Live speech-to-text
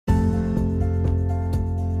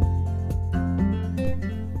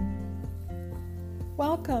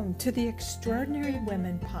Welcome to the Extraordinary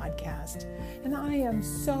Women podcast, and I am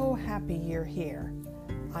so happy you're here.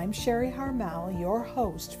 I'm Sherry Harmel, your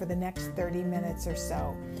host for the next 30 minutes or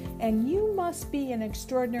so, and you must be an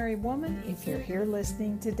extraordinary woman if you're here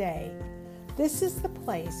listening today. This is the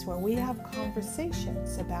place where we have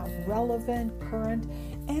conversations about relevant, current,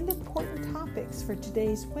 and important topics for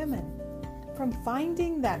today's women. From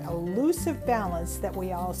finding that elusive balance that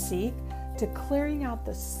we all seek, to clearing out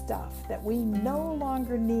the stuff that we no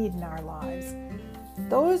longer need in our lives.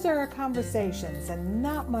 Those are our conversations, and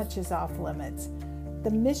not much is off limits. The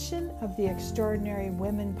mission of the Extraordinary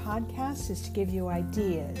Women podcast is to give you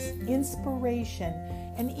ideas, inspiration,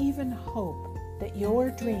 and even hope that your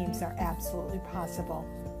dreams are absolutely possible.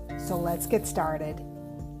 So let's get started.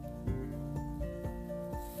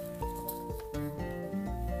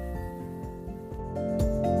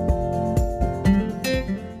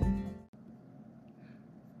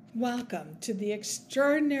 Welcome to the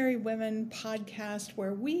Extraordinary Women podcast,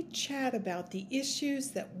 where we chat about the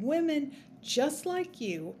issues that women just like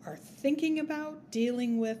you are thinking about,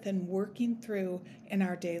 dealing with, and working through in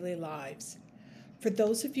our daily lives. For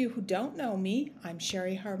those of you who don't know me, I'm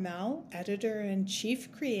Sherry Harmel, editor and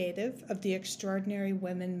chief creative of the Extraordinary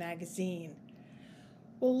Women magazine.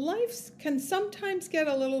 Well, life can sometimes get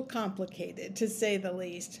a little complicated, to say the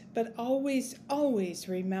least, but always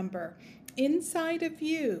remember, inside of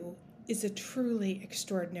you is a truly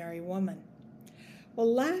extraordinary woman.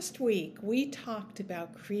 Well, last week we talked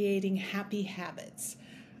about creating happy habits.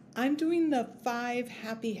 I'm doing the 5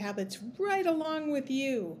 happy habits right along with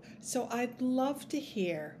you, so I'd love to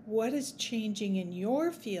hear what is changing in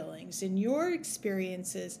your feelings, in your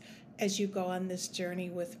experiences as you go on this journey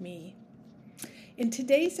with me. In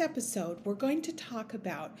today's episode, we're going to talk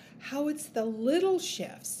about how it's the little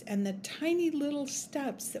shifts and the tiny little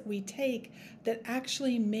steps that we take that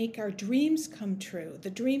actually make our dreams come true,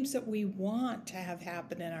 the dreams that we want to have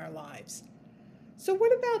happen in our lives. So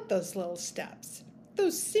what about those little steps?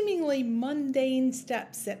 Those seemingly mundane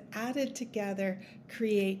steps that added together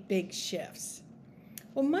create big shifts.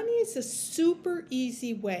 Well, money is a super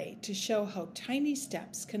easy way to show how tiny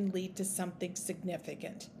steps can lead to something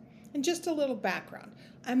significant. And just a little background,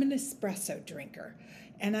 I'm an espresso drinker,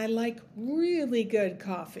 and I like really good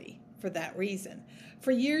coffee for that reason.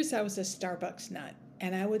 For years, I was a Starbucks nut,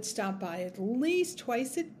 and I would stop by at least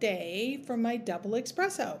twice a day for my double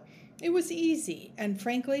espresso. It was easy, and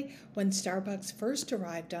frankly, when Starbucks first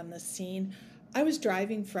arrived on the scene, I was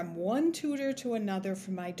driving from one tutor to another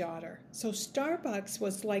for my daughter. So Starbucks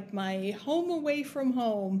was like my home away from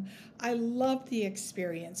home. I loved the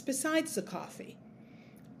experience, besides the coffee.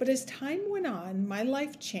 But as time went on, my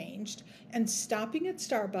life changed, and stopping at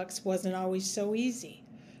Starbucks wasn't always so easy.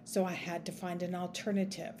 So I had to find an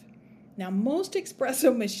alternative. Now, most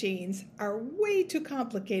espresso machines are way too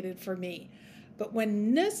complicated for me. But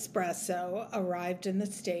when Nespresso arrived in the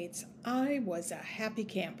States, I was a happy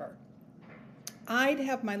camper. I'd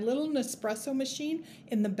have my little Nespresso machine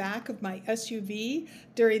in the back of my SUV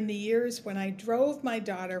during the years when I drove my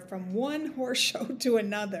daughter from one horse show to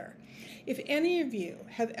another. If any of you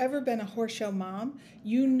have ever been a horse show mom,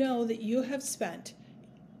 you know that you have spent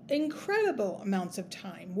incredible amounts of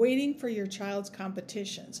time waiting for your child's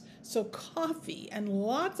competitions. So coffee, and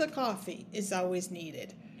lots of coffee, is always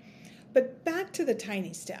needed. But back to the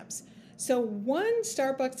tiny steps. So one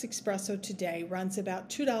Starbucks espresso today runs about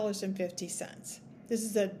 $2.50. This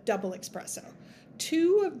is a double espresso.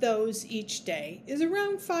 2 of those each day is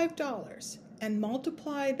around $5. And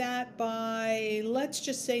multiply that by, let's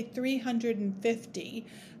just say 350,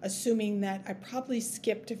 assuming that I probably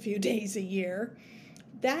skipped a few days a year,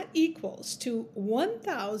 that equals to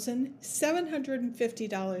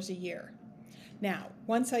 $1,750 a year. Now,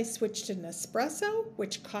 once I switched to Nespresso,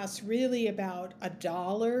 which costs really about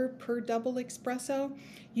 $1 per double espresso,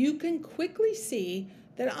 you can quickly see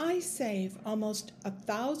that I save almost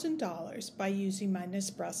 $1,000 by using my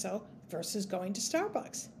Nespresso versus going to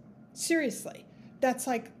Starbucks. Seriously, that's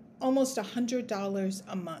like almost $100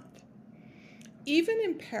 a month. Even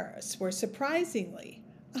in Paris, where surprisingly,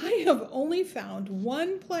 I have only found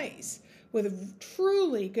one place with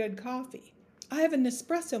truly good coffee, I have an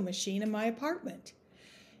espresso machine in my apartment.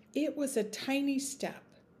 It was a tiny step,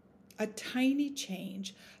 a tiny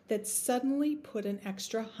change that suddenly put an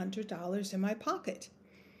extra $100 in my pocket.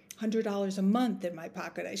 $100 a month in my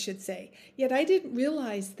pocket, I should say. Yet I didn't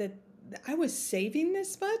realize that I was saving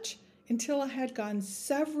this much until I had gone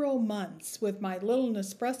several months with my little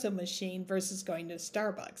Nespresso machine versus going to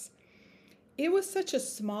Starbucks. It was such a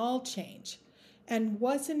small change and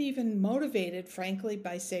wasn't even motivated, frankly,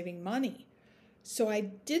 by saving money. So I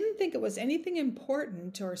didn't think it was anything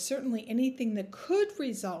important or certainly anything that could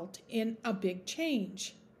result in a big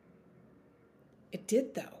change. It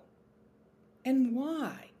did though. And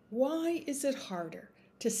why? Why is it harder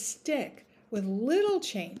to stick with little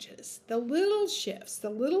changes, the little shifts, the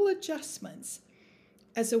little adjustments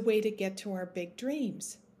as a way to get to our big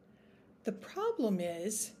dreams? The problem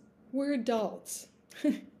is we're adults,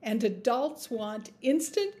 and adults want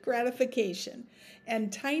instant gratification,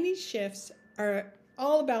 and tiny shifts are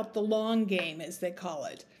all about the long game, as they call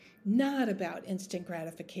it, not about instant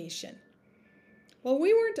gratification. Well,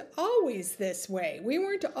 we weren't always this way. We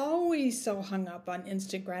weren't always so hung up on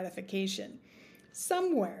instant gratification.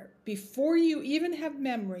 Somewhere, before you even have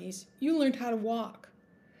memories, you learned how to walk.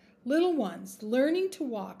 Little ones learning to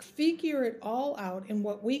walk figure it all out in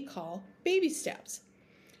what we call baby steps.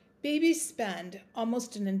 Babies spend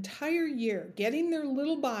almost an entire year getting their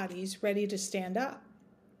little bodies ready to stand up.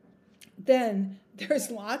 Then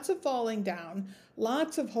there's lots of falling down,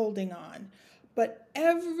 lots of holding on, but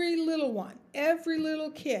every little one, every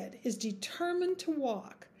little kid is determined to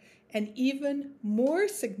walk. And even more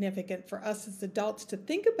significant for us as adults to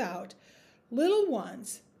think about, little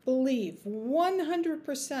ones believe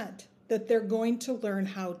 100% that they're going to learn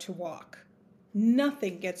how to walk.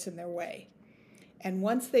 Nothing gets in their way. And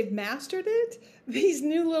once they've mastered it, these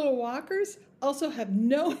new little walkers also have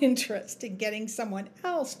no interest in getting someone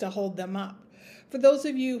else to hold them up. For those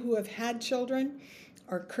of you who have had children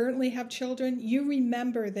or currently have children, you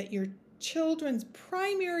remember that your children's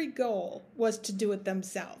primary goal was to do it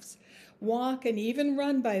themselves, walk and even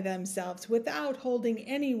run by themselves without holding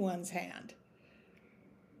anyone's hand.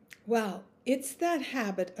 Well, it's that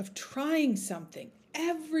habit of trying something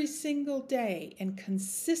every single day and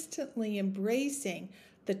consistently embracing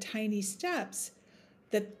the tiny steps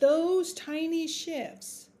that those tiny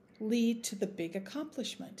shifts lead to the big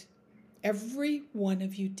accomplishment. Every one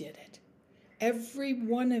of you did it. Every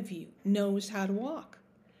one of you knows how to walk.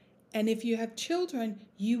 And if you have children,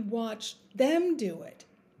 you watch them do it,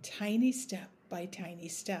 tiny step by tiny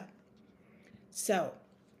step. So,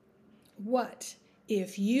 what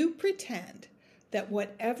if you pretend that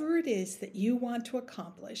whatever it is that you want to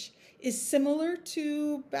accomplish is similar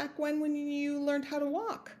to back when you learned how to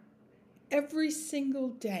walk? Every single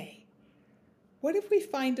day. What if we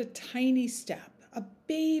find a tiny step, a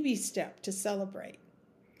baby step to celebrate?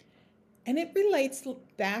 And it relates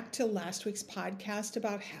back to last week's podcast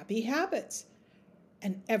about happy habits.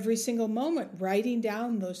 And every single moment, writing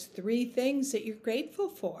down those 3 things that you're grateful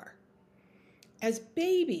for. As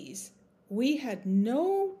babies, we had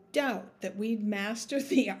no doubt that we'd master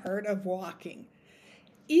the art of walking,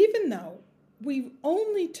 even though we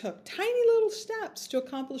only took tiny little steps to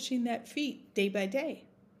accomplishing that feat day by day.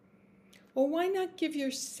 Well, why not give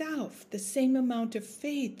yourself the same amount of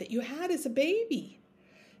faith that you had as a baby?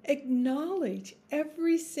 Acknowledge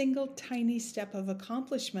every single tiny step of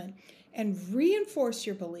accomplishment and reinforce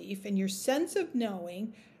your belief and your sense of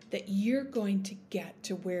knowing that you're going to get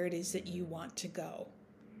to where it is that you want to go.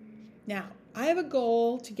 Now, I have a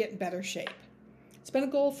goal to get in better shape. It's been a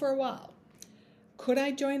goal for a while. Could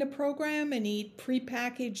I join a program and eat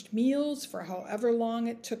prepackaged meals for however long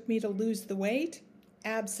it took me to lose the weight?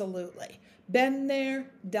 Absolutely. Been there,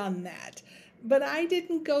 done that. But I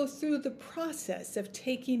didn't go through the process of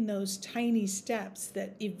taking those tiny steps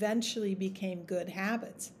that eventually became good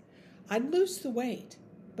habits. I'd lose the weight,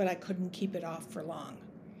 but I couldn't keep it off for long.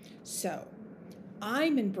 So,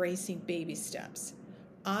 I'm embracing baby steps.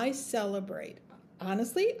 I celebrate.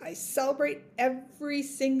 Honestly, I celebrate every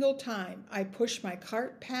single time I push my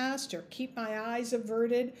cart past or keep my eyes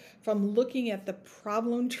averted from looking at the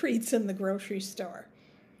problem treats in the grocery store.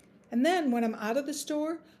 And then when I'm out of the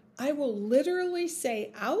store, I will literally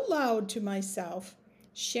say out loud to myself,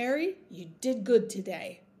 Sherry, you did good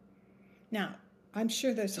today. Now, I'm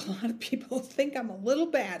sure there's a lot of people who think I'm a little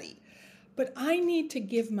batty, but I need to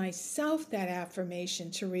give myself that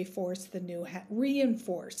affirmation to reinforce the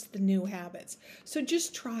new habits. So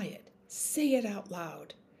just try it. Say it out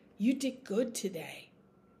loud. You did good today.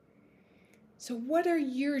 So what are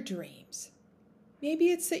your dreams?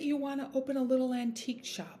 Maybe it's that you want to open a little antique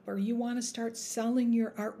shop, or you want to start selling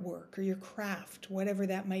your artwork or your craft, whatever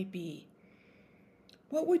that might be.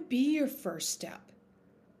 What would be your first step?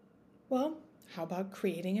 Well, how about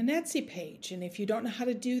creating an Etsy page? And if you don't know how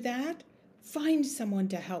to do that, find someone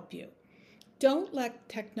to help you. Don't let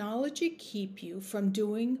technology keep you from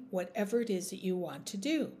doing whatever it is that you want to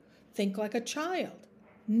do. Think like a child.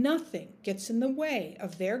 Nothing gets in the way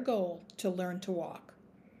of their goal to learn to walk.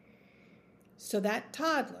 So that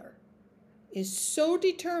toddler is so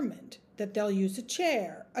determined that they'll use a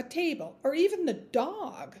chair, a table, or even the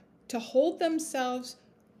dog to hold themselves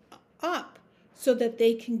up so that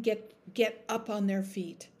they can get up on their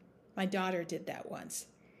feet. My daughter did that once.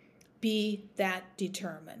 Be that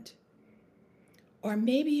determined. Or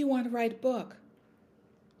maybe you want to write a book.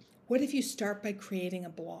 What if you start by creating a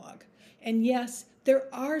blog? And yes, there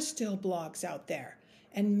are still blogs out there,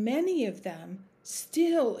 and many of them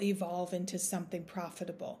still evolve into something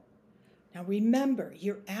profitable. Now remember,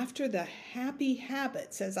 you're after the happy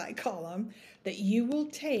habits, as I call them, that you will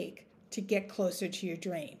take to get closer to your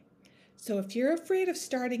dream. So if you're afraid of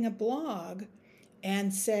starting a blog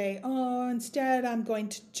and say, oh, instead I'm going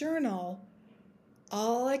to journal,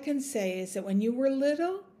 all I can say is that when you were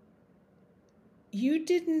little, you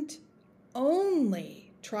didn't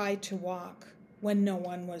only try to walk when no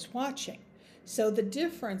one was watching. So the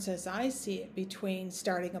difference, as I see it, between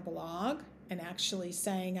starting a blog and actually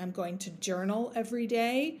saying I'm going to journal every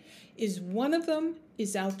day is one of them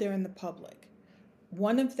is out there in the public.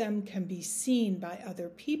 One of them can be seen by other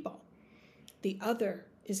people. The other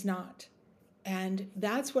is not. And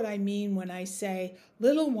that's what I mean when I say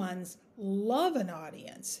little ones love an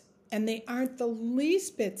audience, and they aren't the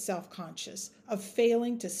least bit self-conscious of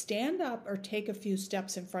failing to stand up or take a few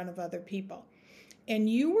steps in front of other people. And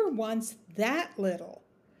you were once that little.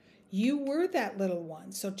 You were that little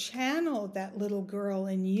one. So channel that little girl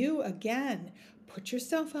in you again. Put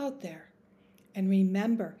yourself out there. And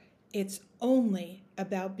remember, it's only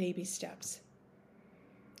about baby steps.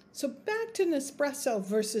 So back to Nespresso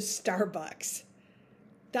versus Starbucks.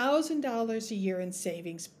 $1,000 a year in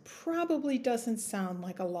savings probably doesn't sound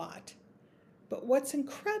like a lot. But what's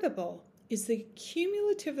incredible is the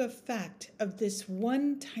cumulative effect of this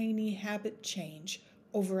one tiny habit change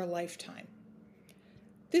over a lifetime.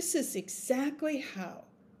 This is exactly how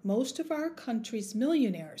most of our country's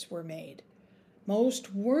millionaires were made.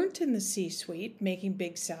 Most weren't in the C-suite making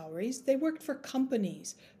big salaries. They worked for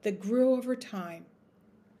companies that grew over time.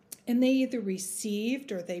 And they either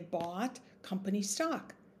received or they bought company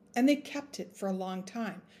stock. And they kept it for a long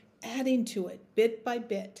time, adding to it bit by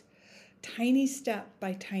bit, tiny step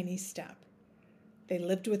by tiny step. They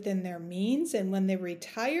lived within their means, and when they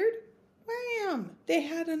retired, wham, they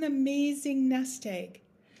had an amazing nest egg.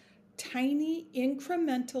 Tiny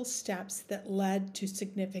incremental steps that led to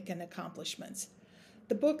significant accomplishments.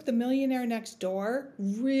 The book, The Millionaire Next Door,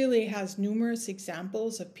 really has numerous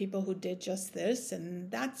examples of people who did just this,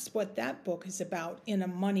 and that's what that book is about in a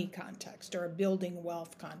money context or a building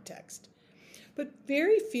wealth context. But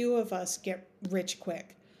very few of us get rich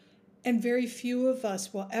quick, and very few of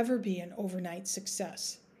us will ever be an overnight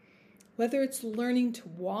success. Whether it's learning to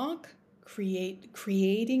walk,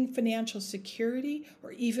 creating financial security,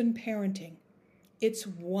 or even parenting, it's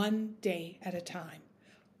one day at a time.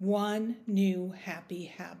 One new happy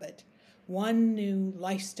habit, one new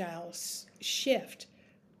lifestyle shift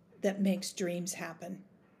that makes dreams happen.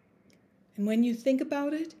 And when you think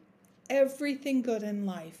about it, everything good in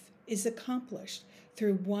life is accomplished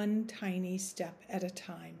through one tiny step at a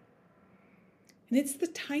time. And it's the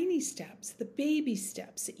tiny steps, the baby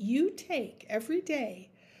steps that you take every day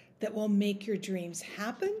that will make your dreams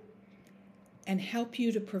happen and help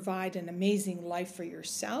you to provide an amazing life for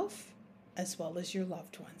yourself as well as your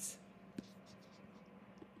loved ones.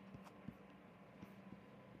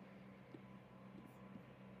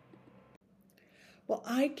 Well,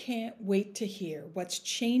 I can't wait to hear what's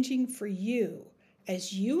changing for you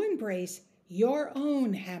as you embrace your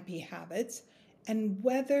own happy habits and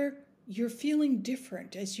whether you're feeling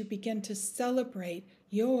different as you begin to celebrate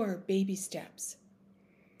your baby steps.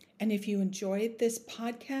 And if you enjoyed this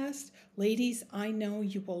podcast, ladies, I know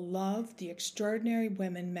you will love the Extraordinary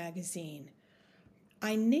Women magazine.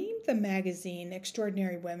 I named the magazine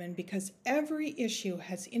Extraordinary Women because every issue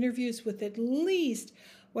has interviews with at least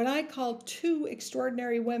what I call 2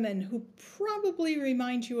 extraordinary women who probably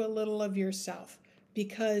remind you a little of yourself,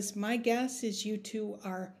 because my guess is you two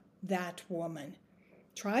are that woman.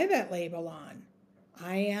 Try that label on.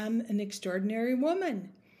 I am an extraordinary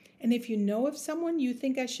woman. And if you know of someone you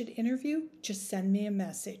think I should interview, just send me a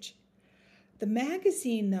message. The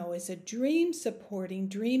magazine, though, is a dream-supporting,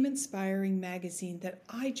 dream-inspiring magazine that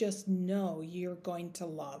I just know you're going to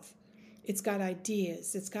love. It's got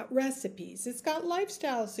ideas, it's got recipes, it's got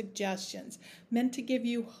lifestyle suggestions meant to give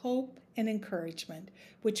you hope and encouragement,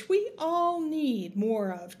 which we all need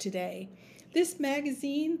more of today. This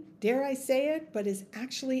magazine, dare I say it, but is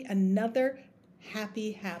actually another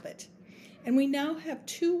happy habit. And we now have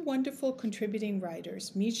 2 wonderful contributing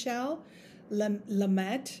writers, Michelle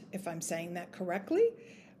Lamette, if I'm saying that correctly,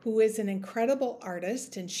 who is an incredible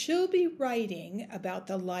artist, and she'll be writing about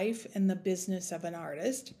the life and the business of an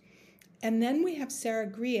artist, And then we have Sarah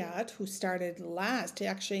Griat, who started last,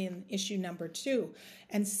 actually in issue number 2.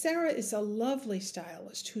 And Sarah is a lovely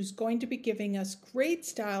stylist who's going to be giving us great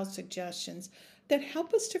style suggestions that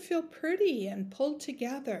help us to feel pretty and pulled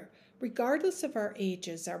together, regardless of our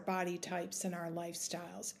ages, our body types, and our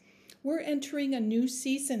lifestyles. We're entering a new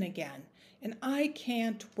season again, and I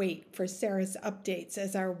can't wait for Sarah's updates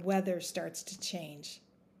as our weather starts to change.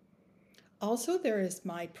 Also, there is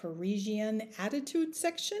my Parisian attitude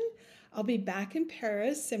section. I'll be back in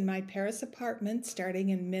Paris in my Paris apartment starting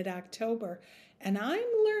in mid-October, and I'm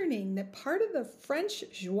learning that part of the French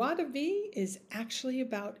joie de vivre is actually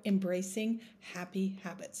about embracing happy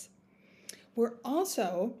habits. We're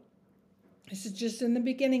also, this is just in the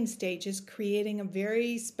beginning stages, creating a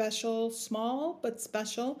very special, small but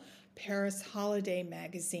special Paris holiday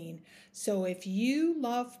magazine. So if you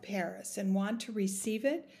love Paris and want to receive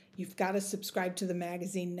it, you've got to subscribe to the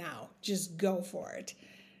magazine now. Just go for it.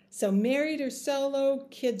 So married or solo,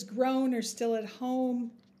 kids grown or still at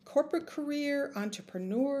home, corporate career,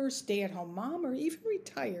 entrepreneur, stay-at-home mom, or even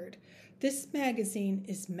retired, this magazine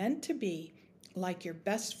is meant to be like your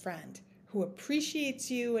best friend who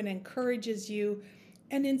appreciates you and encourages you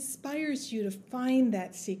and inspires you to find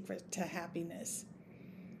that secret to happiness.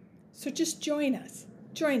 So just join us,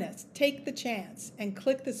 take the chance, and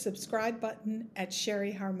click the subscribe button at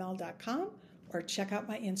sherryharmel.com or check out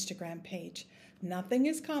my Instagram page. Nothing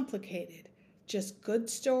is complicated, just good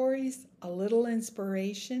stories, a little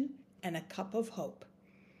inspiration, and a cup of hope.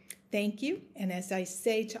 Thank you, and as I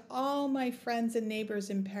say to all my friends and neighbors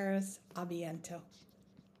in Paris, a bientôt.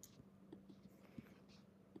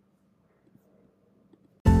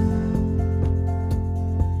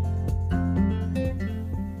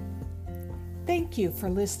 Thank you for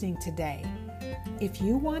listening today. If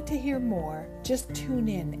you want to hear more, just tune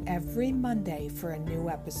in every Monday for a new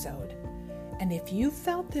episode. And if you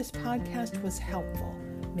felt this podcast was helpful,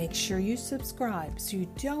 make sure you subscribe so you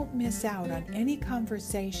don't miss out on any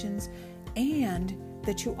conversations and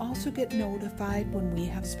that you also get notified when we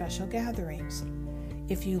have special gatherings.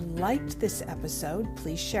 If you liked this episode,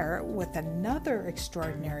 please share it with another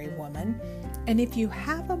extraordinary woman. And if you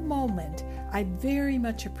have a moment, I'd very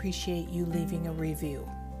much appreciate you leaving a review.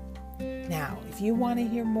 Now, if you want to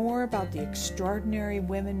hear more about the Extraordinary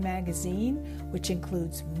Women magazine, which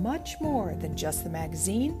includes much more than just the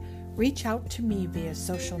magazine, reach out to me via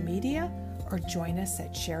social media or join us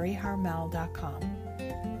at sherryharmel.com.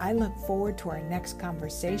 I look forward to our next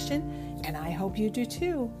conversation, and I hope you do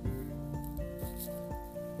too.